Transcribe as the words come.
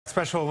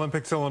Special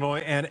Olympics Illinois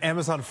and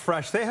Amazon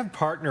Fresh, they have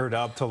partnered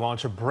up to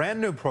launch a brand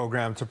new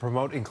program to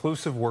promote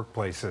inclusive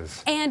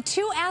workplaces. And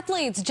two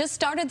athletes just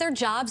started their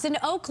jobs in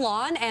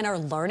Oaklawn and are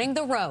learning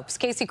the ropes.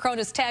 Casey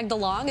Cronus tagged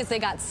along as they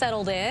got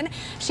settled in.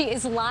 She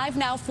is live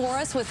now for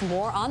us with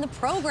more on the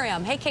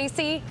program. Hey,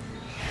 Casey.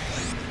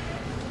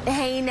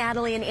 Hey,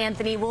 Natalie and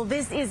Anthony. Well,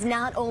 this is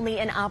not only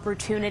an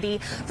opportunity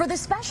for the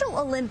Special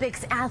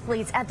Olympics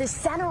athletes at the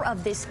center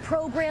of this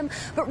program,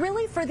 but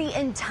really for the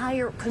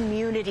entire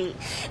community.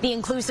 The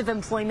Inclusive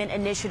Employment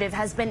Initiative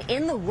has been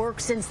in the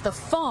works since the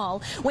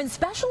fall when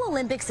Special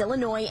Olympics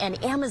Illinois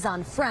and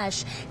Amazon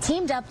Fresh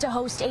teamed up to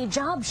host a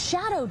job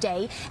shadow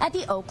day at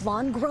the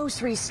Oaklawn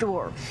grocery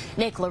store.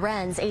 Nick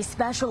Lorenz, a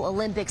Special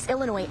Olympics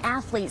Illinois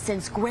athlete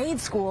since grade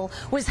school,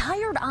 was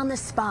hired on the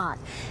spot.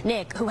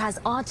 Nick, who has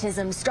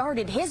autism,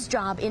 started his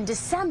job in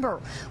December.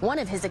 One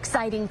of his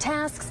exciting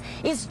tasks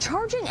is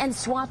charging and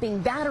swapping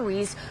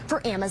batteries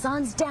for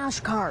Amazon's dash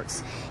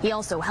carts. He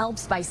also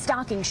helps by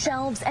stocking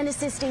shelves and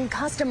assisting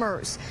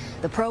customers.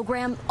 The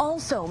program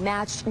also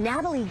matched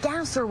Natalie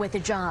Gasser with a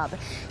job.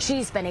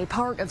 She's been a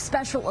part of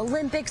Special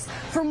Olympics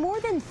for more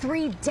than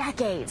 3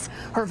 decades.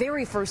 Her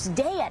very first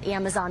day at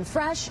Amazon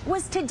Fresh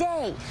was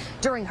today.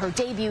 During her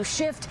debut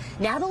shift,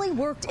 Natalie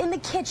worked in the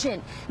kitchen,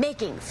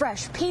 making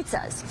fresh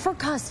pizzas for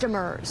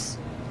customers.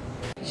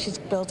 She's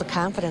built a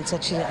confidence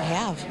that she didn't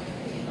have,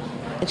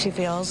 and she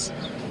feels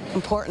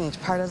important,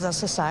 part of the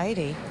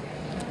society,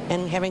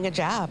 and having a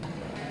job.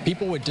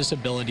 People with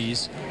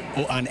disabilities,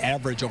 on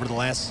average over the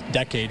last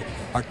decade,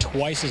 are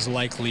twice as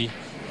likely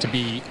to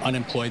be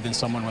unemployed than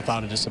someone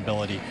without a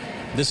disability.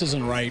 This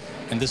isn't right,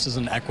 and this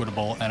isn't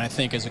equitable, and I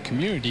think as a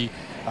community,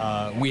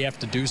 we have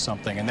to do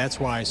something, and that's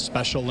why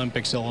Special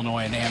Olympics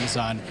Illinois and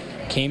Amazon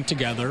came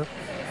together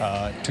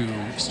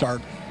to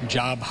start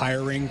job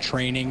hiring,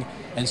 training,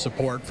 and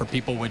support for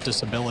people with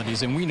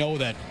disabilities. And we know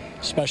that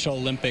Special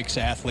Olympics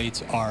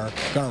athletes are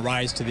going to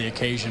rise to the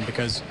occasion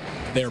because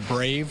they're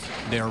brave,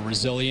 they're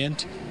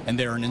resilient, and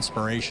they're an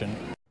inspiration.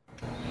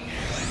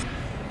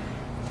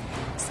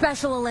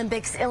 Special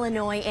Olympics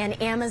Illinois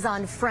and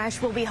Amazon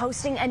Fresh will be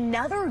hosting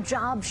another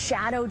job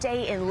shadow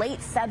day in late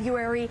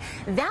February.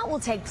 That will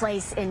take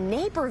place in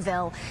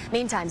Naperville.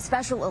 Meantime,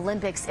 Special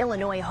Olympics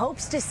Illinois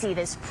hopes to see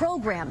this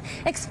program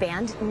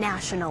expand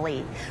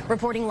nationally.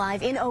 Reporting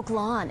live in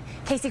Oaklawn,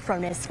 Casey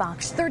Cronus,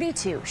 Fox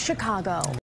 32, Chicago.